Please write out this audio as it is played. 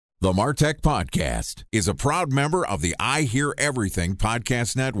The MarTech Podcast is a proud member of the I Hear Everything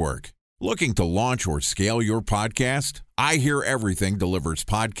Podcast Network. Looking to launch or scale your podcast? I Hear Everything delivers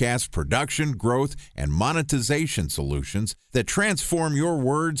podcast production, growth, and monetization solutions that transform your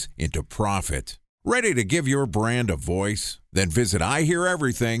words into profit. Ready to give your brand a voice? Then visit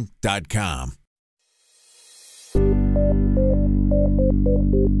iheareverything.com.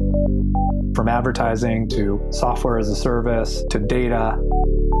 From advertising to software as a service to data.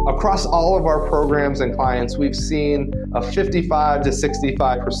 Across all of our programs and clients, we've seen a 55 to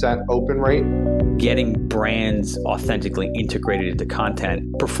 65% open rate. Getting brands authentically integrated into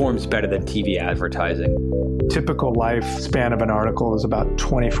content performs better than TV advertising. Typical lifespan of an article is about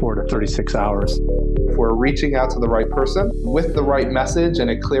 24 to 36 hours. If we're reaching out to the right person with the right message and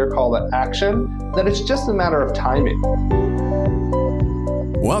a clear call to action, then it's just a matter of timing.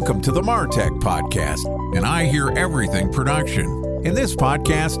 Welcome to the MarTech Podcast, an I Hear Everything production. In this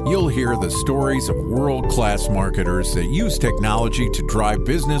podcast, you'll hear the stories of world-class marketers that use technology to drive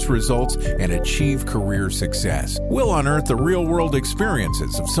business results and achieve career success. We'll unearth the real-world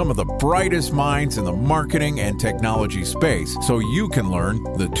experiences of some of the brightest minds in the marketing and technology space so you can learn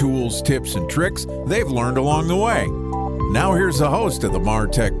the tools, tips, and tricks they've learned along the way. Now here's the host of the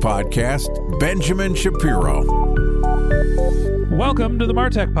MarTech Podcast, Benjamin Shapiro. Welcome to the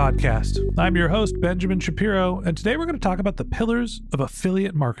MarTech Podcast. I'm your host, Benjamin Shapiro, and today we're going to talk about the pillars of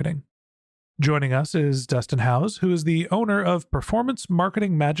affiliate marketing. Joining us is Dustin, who is the owner of Performance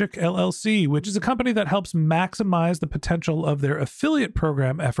Marketing Magic, LLC, which is a company that helps maximize the potential of their affiliate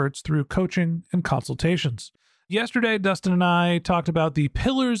program efforts through coaching and consultations. Yesterday, Dustin and I talked about the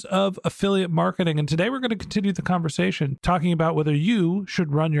pillars of affiliate marketing, and today we're going to continue the conversation talking about whether you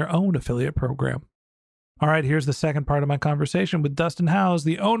should run your own affiliate program. All right, here's the second part of my conversation with Dustin Howes,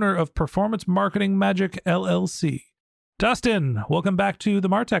 the owner of Performance Marketing Magic, LLC. Dustin, welcome back to the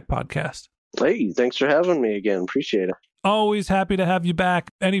MarTech Podcast. Hey, thanks for having me again. Appreciate it. Always happy to have you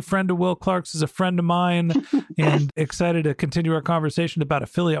back. Any friend of Will Clark's is a friend of mine, and excited to continue our conversation about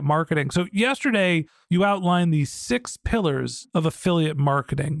affiliate marketing. So yesterday, you outlined the 6 pillars of affiliate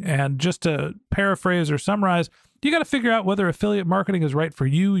marketing. And just to paraphrase or summarize, you got to figure out whether affiliate marketing is right for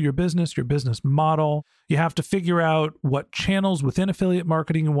you, your business model. You have to figure out what channels within affiliate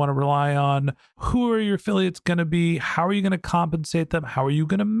marketing you want to rely on. Who are your affiliates going to be? How are you going to compensate them? How are you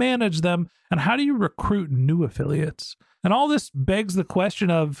going to manage them? And how do you recruit new affiliates? And all this begs the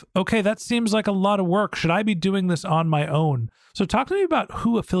question of, okay, that seems like a lot of work. Should I be doing this on my own? So talk to me about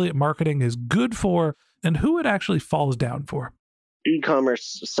who affiliate marketing is good for and who it actually falls down for.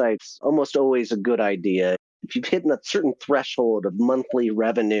 E-commerce sites, almost always a good idea. If you've hit a certain threshold of monthly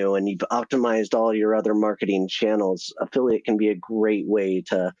revenue and you've optimized all your other marketing channels, affiliate can be a great way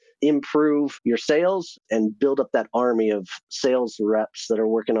to improve your sales and build up that army of sales reps that are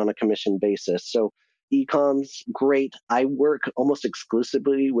working on a commission basis. So e-com's great. I work almost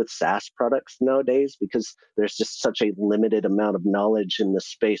exclusively with SaaS products nowadays because there's just such a limited amount of knowledge in this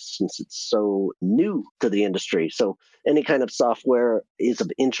space since it's so new to the industry. So any kind of software is of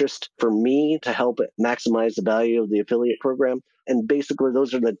interest for me to help maximize the value of the affiliate program. And basically,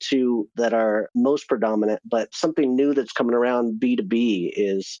 those are the two that are most predominant. But something new that's coming around, B2B,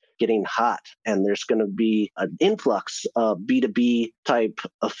 is getting hot. And there's going to be an influx of B2B type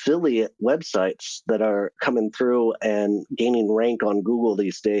affiliate websites that are coming through and gaining rank on Google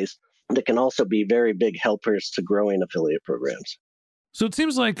these days that can also be very big helpers to growing affiliate programs. So it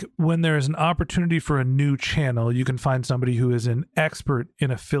seems like when there is an opportunity for a new channel, you can find somebody who is an expert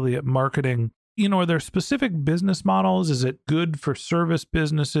in affiliate marketing. Are there specific business models? Is it good for service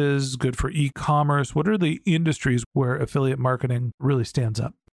businesses, good for e-commerce? What are the industries where affiliate marketing really stands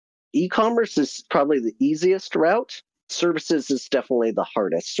up? E-commerce is probably the easiest route. Services is definitely the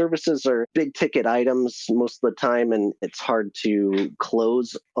hardest. Services are big ticket items most of the time, and it's hard to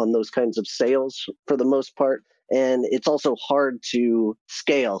close on those kinds of sales for the most part. And it's also hard to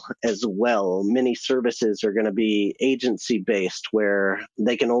scale as well. Many services are going to be agency-based where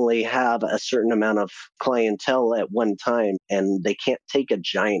they can only have a certain amount of clientele at one time, and they can't take a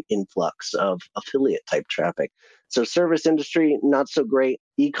giant influx of affiliate-type traffic. So service industry, not so great.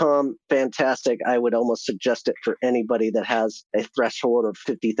 E-com, fantastic. I would almost suggest it for anybody that has a threshold of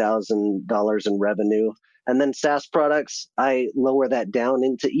 $50,000 in revenue. And then SaaS products, I lower that down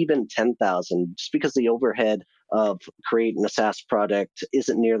into even $10,000 just because the overhead of creating a SaaS product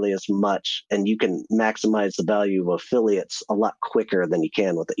isn't nearly as much, and you can maximize the value of affiliates a lot quicker than you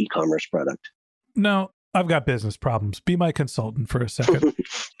can with the e-commerce product. Now, I've got business problems. Be my consultant for a second.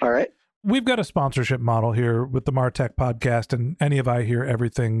 All right. We've got a sponsorship model here with the MarTech podcast and any of I Hear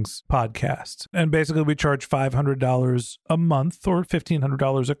Everything's podcasts. And basically we charge $500 a month or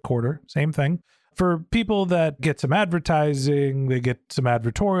 $1,500 a quarter, same thing. For people that get some advertising, they get some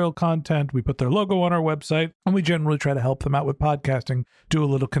advertorial content, we put their logo on our website, and we generally try to help them out with podcasting, do a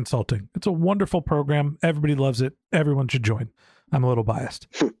little consulting. It's a wonderful program. Everybody loves it. Everyone should join. I'm a little biased.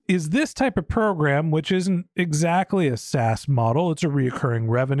 Is this type of program, which isn't exactly a SaaS model, it's a recurring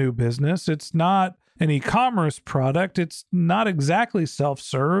revenue business. It's not an e-commerce product. It's not exactly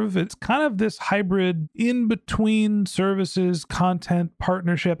self-serve. It's kind of this hybrid in-between services, content,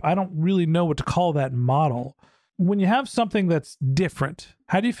 partnership. I don't really know what to call that model. When you have something that's different,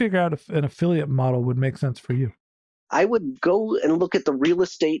 how do you figure out if an affiliate model would make sense for you? I would go and look at the real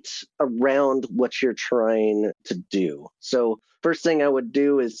estate around what you're trying to do. So first thing I would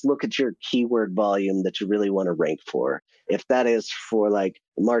do is look at your keyword volume that you really want to rank for. If that is for like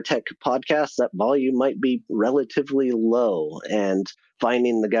MarTech podcast, that volume might be relatively low. And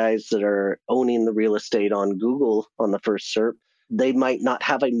finding the guys that are owning the real estate on Google on the first SERP, they might not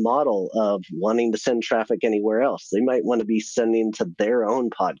have a model of wanting to send traffic anywhere else. They might want to be sending to their own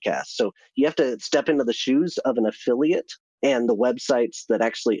podcast. So you have to step into the shoes of an affiliate and the websites that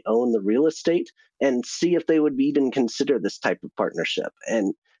actually own the real estate and see if they would even consider this type of partnership.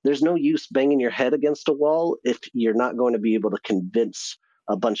 And there's no use banging your head against a wall if you're not going to be able to convince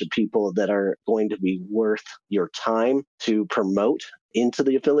a bunch of people that are going to be worth your time to promote into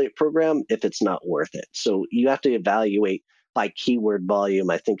the affiliate program if it's not worth it. So you have to evaluate by keyword volume,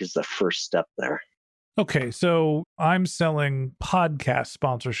 I think, is the first step there. Okay, so I'm selling podcast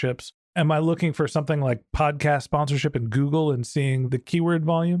sponsorships. Am I looking for something like podcast sponsorship in Google and seeing the keyword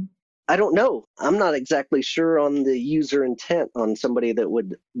volume? I don't know. I'm not exactly sure on the user intent on somebody that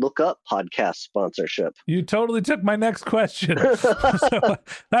would look up podcast sponsorship. You totally took my next question. So,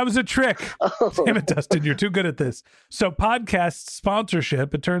 that was a trick. Oh. Damn it, Dustin, you're too good at this. So podcast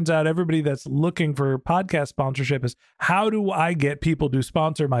sponsorship, it turns out everybody that's looking for podcast sponsorship is how do I get people to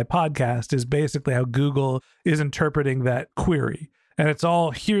sponsor my podcast is basically how Google is interpreting that query. And it's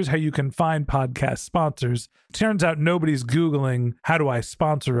all, here's how you can find podcast sponsors. Turns out nobody's Googling, how do I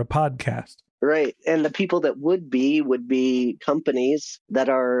sponsor a podcast? Right. And the people that would be companies that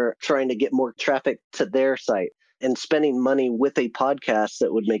are trying to get more traffic to their site. And spending money with a podcast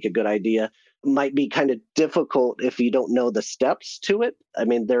that would make a good idea might be kind of difficult if you don't know the steps to it. I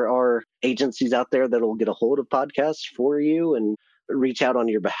mean, there are agencies out there that will get a hold of podcasts for you and reach out on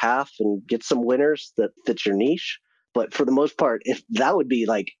your behalf and get some winners that fit your niche. But for the most part, if that would be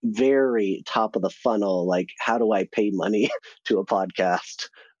like very top of the funnel, like how do I pay money to a podcast?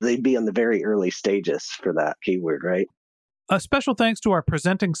 They'd be in the very early stages for that keyword, right? A special thanks to our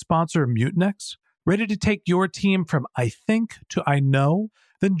presenting sponsor, Mutinex. Ready to take your team from I think to I know?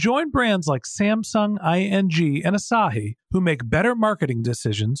 Then join brands like Samsung, ING, and Asahi who make better marketing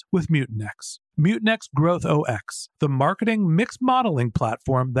decisions with Mutinex. Mutinex Growth OX, the marketing mix modeling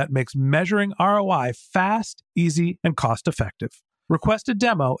platform that makes measuring ROI fast, easy, and cost-effective. Request a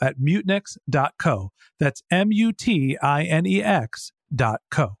demo at mutinex.co. That's MUTINEX.co.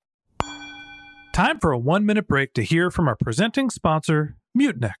 Time for a 1-minute break to hear from our presenting sponsor,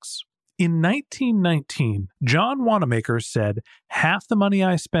 Mutinex. In 1919, John Wanamaker said, "Half the money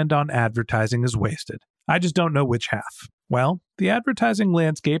I spend on advertising is wasted. I just don't know which half." Well, the advertising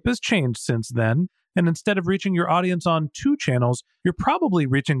landscape has changed since then, and instead of reaching your audience on 2 channels, you're probably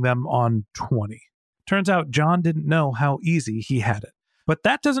reaching them on 20. Turns out John didn't know how easy he had it. But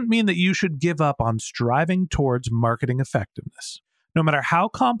that doesn't mean that you should give up on striving towards marketing effectiveness. No matter how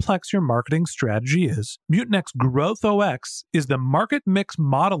complex your marketing strategy is, Mutinex Growth OX is the market mix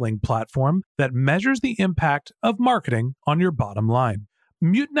modeling platform that measures the impact of marketing on your bottom line.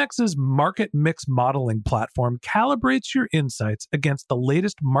 Mutinex's market mix modeling platform calibrates your insights against the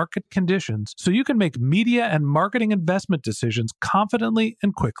latest market conditions so you can make media and marketing investment decisions confidently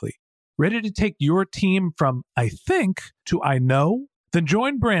and quickly. Ready to take your team from I think to I know? Then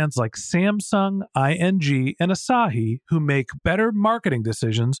join brands like Samsung, ING, and Asahi who make better marketing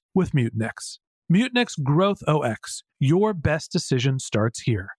decisions with Mutinex. Mutinex Growth OX. Your best decision starts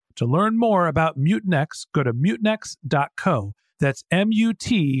here. To learn more about Mutinex, go to mutinex.co. That's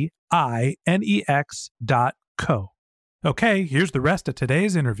MUTINEX.co. Okay, here's the rest of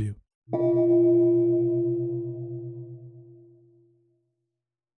today's interview.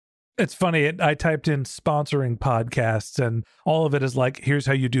 It's funny, I typed in sponsoring podcasts and all of it is like, here's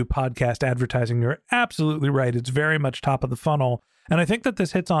how you do podcast advertising. You're absolutely right. It's very much top of the funnel. And I think that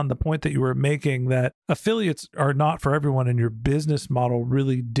this hits on the point that you were making, that affiliates are not for everyone, and your business model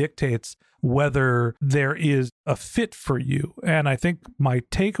really dictates whether there is a fit for you. And I think my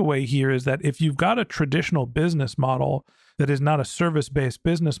takeaway here is that if you've got a traditional business model that is not a service-based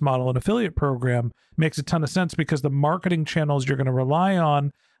business model, an affiliate program makes a ton of sense, because the marketing channels you're going to rely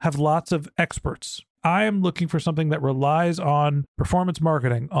on have lots of experts. I am looking for something that relies on performance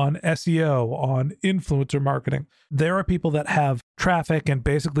marketing, on SEO, on influencer marketing. There are people that have traffic and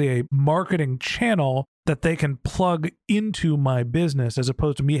basically a marketing channel that they can plug into my business, as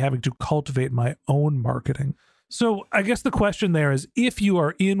opposed to me having to cultivate my own marketing. So I guess the question there is, if you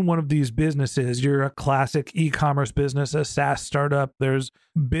are in one of these businesses, you're a classic e-commerce business, a SaaS startup, there's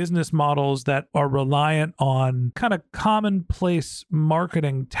business models that are reliant on kind of commonplace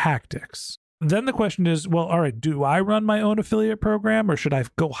marketing tactics. Then the question is, well, all right, do I run my own affiliate program, or should I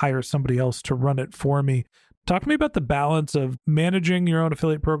go hire somebody else to run it for me? Talk to me about the balance of managing your own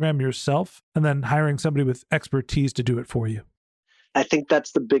affiliate program yourself and then hiring somebody with expertise to do it for you. I think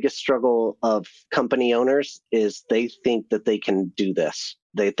that's the biggest struggle of company owners, is they think that they can do this.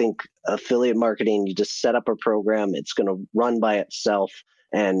 They think affiliate marketing, you just set up a program, it's going to run by itself,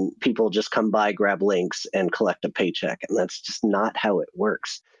 and people just come by, grab links, and collect a paycheck. And that's just not how it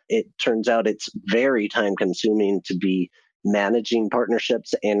works. It turns out it's very time consuming to be managing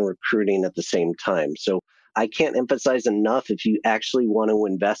partnerships and recruiting at the same time. So I can't emphasize enough, if you actually want to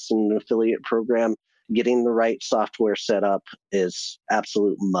invest in an affiliate program, getting the right software set up is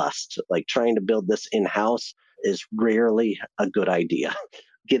absolute must. Like, trying to build this in-house is rarely a good idea.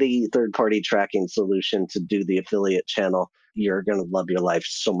 Get a third-party tracking solution to do the affiliate channel. You're going to love your life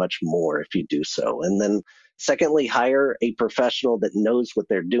so much more if you do so. And then secondly, hire a professional that knows what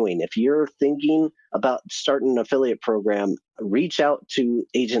they're doing. If you're thinking about starting an affiliate program, reach out to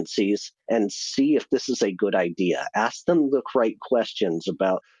agencies and see if this is a good idea. Ask them the right questions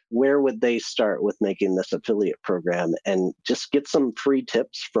about where would they start with making this affiliate program, and just get some free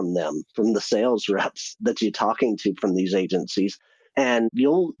tips from them, from the sales reps that you're talking to from these agencies. And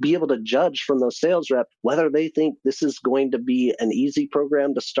you'll be able to judge from those sales reps whether they think this is going to be an easy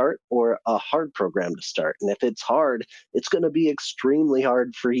program to start or a hard program to start. And if it's hard, it's going to be extremely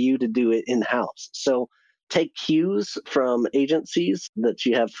hard for you to do it in-house. So take cues from agencies that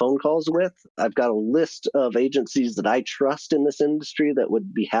you have phone calls with. I've got a list of agencies that I trust in this industry that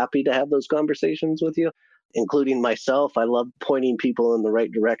would be happy to have those conversations with you, including myself. I love pointing people in the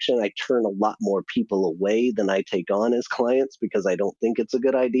right direction. I turn a lot more people away than I take on as clients because I don't think it's a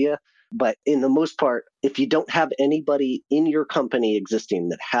good idea. But in the most part, if you don't have anybody in your company existing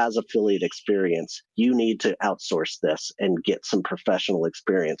that has affiliate experience, you need to outsource this and get some professional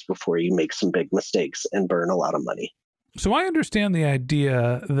experience before you make some big mistakes and burn a lot of money. So I understand the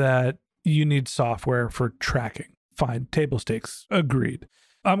idea that you need software for tracking. Fine, table stakes, agreed.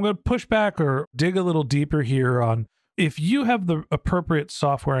 I'm going to push back or dig a little deeper here on, if you have the appropriate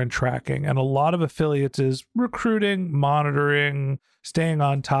software and tracking, and a lot of affiliates is recruiting, monitoring, staying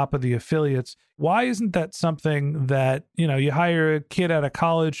on top of the affiliates, why isn't that something that, you hire a kid out of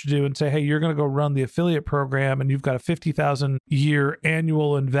college to do and say, hey, you're going to go run the affiliate program, and you've got a $50,000 year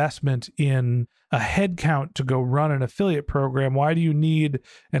annual investment in a headcount to go run an affiliate program? Why do you need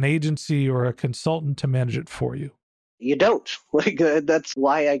an agency or a consultant to manage it for you? You don't. That's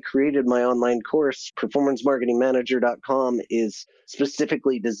why I created my online course. PerformanceMarketingManager.com is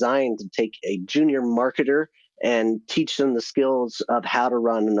specifically designed to take a junior marketer and teach them the skills of how to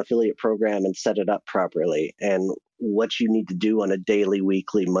run an affiliate program and set it up properly, and what you need to do on a daily,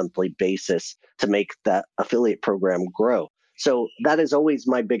 weekly, monthly basis to make that affiliate program grow. So that is always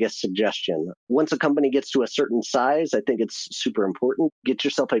my biggest suggestion. Once a company gets to a certain size, I think it's super important. Get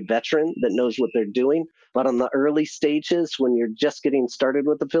yourself a veteran that knows what they're doing. But on the early stages, when you're just getting started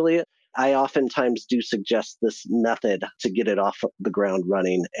with affiliate, I oftentimes do suggest this method to get it off the ground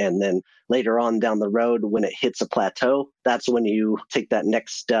running. And then later on down the road, when it hits a plateau, that's when you take that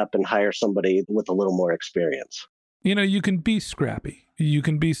next step and hire somebody with a little more experience. You can be scrappy. You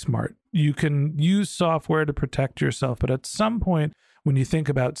can be smart. You can use software to protect yourself. But at some point, when you think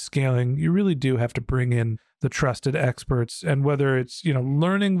about scaling, you really do have to bring in the trusted experts. And whether it's,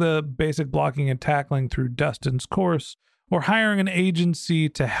 learning the basic blocking and tackling through Dustin's course, or hiring an agency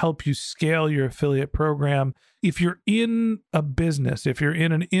to help you scale your affiliate program, if you're in a business, if you're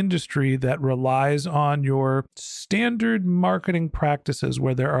in an industry that relies on your standard marketing practices,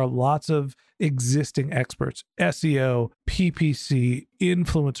 where there are lots of existing experts, SEO, PPC,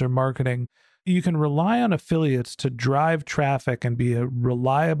 influencer marketing, you can rely on affiliates to drive traffic and be a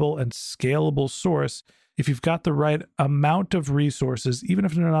reliable and scalable source if you've got the right amount of resources, even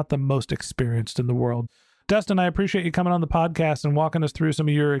if they're not the most experienced in the world. Dustin, I appreciate you coming on the podcast and walking us through some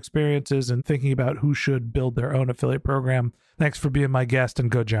of your experiences and thinking about who should build their own affiliate program. Thanks for being my guest,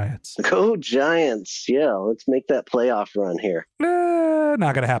 and go Giants. Go Giants. Yeah, let's make that playoff run here.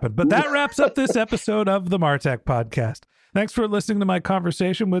 Not going to happen. But that wraps up this episode of the MarTech Podcast. Thanks for listening to my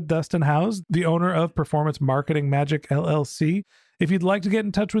conversation with Dustin Howes, the owner of Performance Marketing Magic LLC. If you'd like to get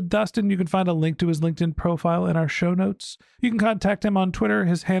in touch with Dustin, you can find a link to his LinkedIn profile in our show notes. You can contact him on Twitter.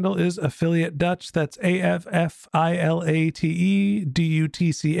 His handle is Affiliate Dutch. That's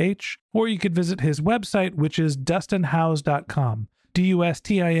AFFILATEDUTCH. Or you could visit his website, which is dustinhowes.com.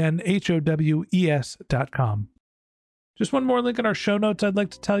 DUSTINHOWES.com. Just one more link in our show notes I'd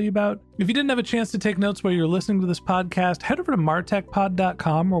like to tell you about. If you didn't have a chance to take notes while you're listening to this podcast, head over to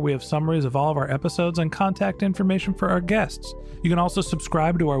martechpod.com, where we have summaries of all of our episodes and contact information for our guests. You can also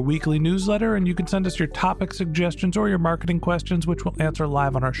subscribe to our weekly newsletter, and you can send us your topic suggestions or your marketing questions, which we'll answer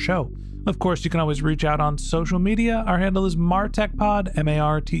live on our show. Of course, you can always reach out on social media. Our handle is MarTechPod,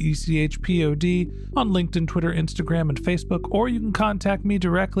 MarTechPod, on LinkedIn, Twitter, Instagram, and Facebook, or you can contact me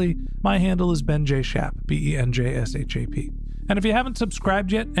directly. My handle is Ben J. Shap, BenJShap. And if you haven't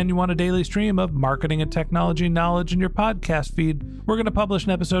subscribed yet and you want a daily stream of marketing and technology knowledge in your podcast feed, we're going to publish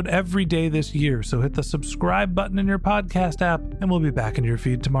an episode every day this year. So hit the subscribe button in your podcast app, and we'll be back in your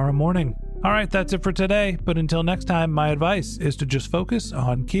feed tomorrow morning. All right, that's it for today. But until next time, my advice is to just focus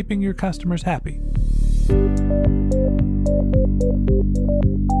on keeping your customers happy.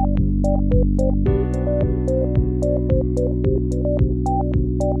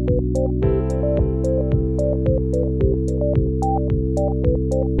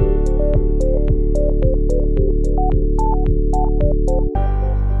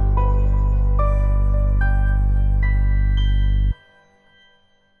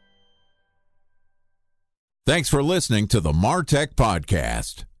 Thanks for listening to the MarTech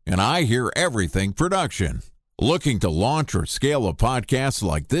Podcast, and I Hear Everything production. Looking to launch or scale a podcast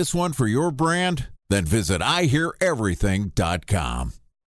like this one for your brand? Then visit iheareverything.com.